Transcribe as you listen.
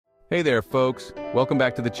Hey there, folks. Welcome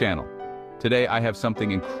back to the channel. Today I have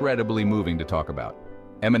something incredibly moving to talk about.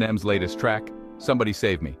 Eminem's latest track, Somebody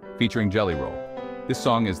Save Me, featuring Jelly Roll. This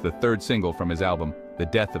song is the third single from his album, The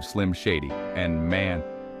Death of Slim Shady, and man,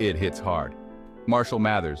 it hits hard. Marshall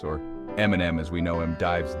Mathers, or Eminem as we know him,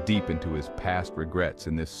 dives deep into his past regrets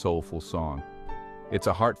in this soulful song. It's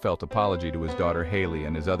a heartfelt apology to his daughter Haley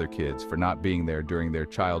and his other kids for not being there during their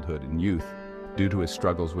childhood and youth due to his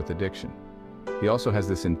struggles with addiction. He also has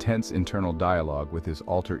this intense internal dialogue with his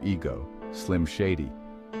alter ego, Slim Shady,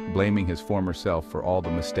 blaming his former self for all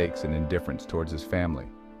the mistakes and indifference towards his family.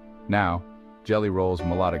 Now, Jelly Roll's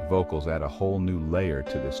melodic vocals add a whole new layer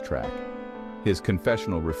to this track. His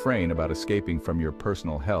confessional refrain about escaping from your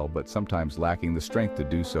personal hell but sometimes lacking the strength to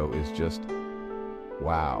do so is just,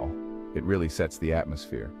 wow. It really sets the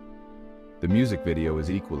atmosphere. The music video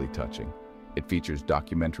is equally touching. It features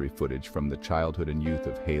documentary footage from the childhood and youth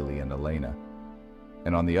of Haley and Elena.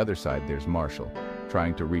 And on the other side there's Marshall,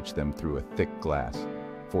 trying to reach them through a thick glass,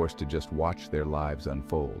 forced to just watch their lives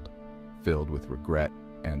unfold, filled with regret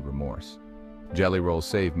and remorse. Jelly Roll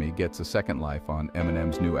Save Me gets a second life on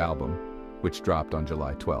Eminem's new album, which dropped on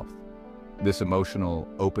July 12th. This emotional,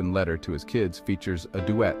 open letter to his kids features a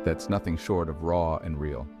duet that's nothing short of raw and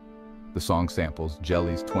real. The song samples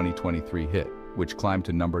Jelly's 2023 hit, which climbed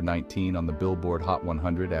to number 19 on the Billboard Hot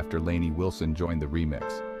 100 after Lainey Wilson joined the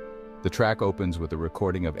remix. The track opens with a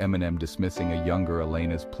recording of Eminem dismissing a younger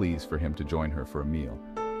Elena's pleas for him to join her for a meal.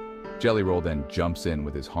 Jelly Roll then jumps in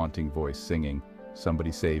with his haunting voice singing,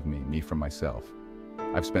 "Somebody save me, me from myself.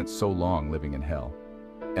 I've spent so long living in hell."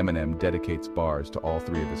 Eminem dedicates bars to all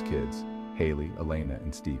three of his kids, Haley, Elena,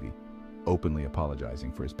 and Stevie, openly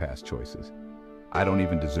apologizing for his past choices. "I don't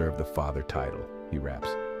even deserve the father title," he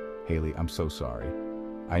raps. "Haley, I'm so sorry.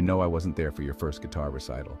 I know I wasn't there for your first guitar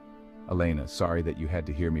recital. Elena, sorry that you had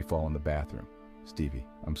to hear me fall in the bathroom. Stevie,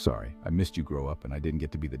 I'm sorry. I missed you grow up and I didn't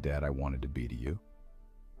get to be the dad I wanted to be to you."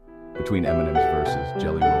 Between Eminem's verses,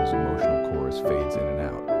 Jelly Roll's emotional chorus fades in and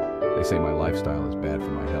out. "They say my lifestyle is bad for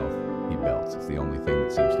my health," he belts. "It's the only thing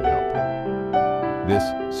that seems to help."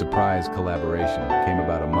 This surprise collaboration came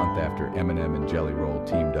about a month after Eminem and Jelly Roll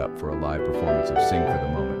teamed up for a live performance of Sing for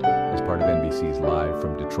the Moment as part of NBC's Live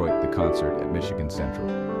from Detroit, the concert at Michigan Central.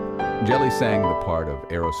 Jelly sang the part of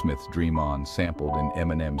Aerosmith's Dream On, sampled in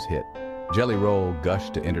Eminem's hit. Jelly Roll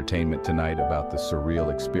gushed to Entertainment Tonight about the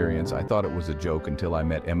surreal experience. "I thought it was a joke until I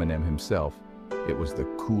met Eminem himself. It was the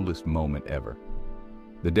coolest moment ever."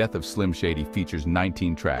 The Death of Slim Shady features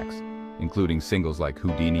 19 tracks, including singles like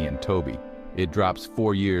Houdini and Toby. It drops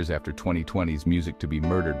 4 years after 2020's Music to Be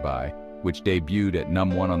Murdered By, which debuted at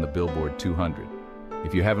 #1 on the Billboard 200.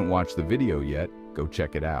 If you haven't watched the video yet, go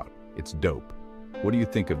check it out. It's dope. What do you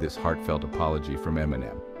think of this heartfelt apology from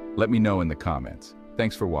Eminem? Let me know in the comments.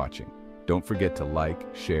 Thanks for watching. Don't forget to like,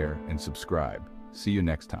 share, and subscribe. See you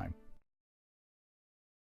next time.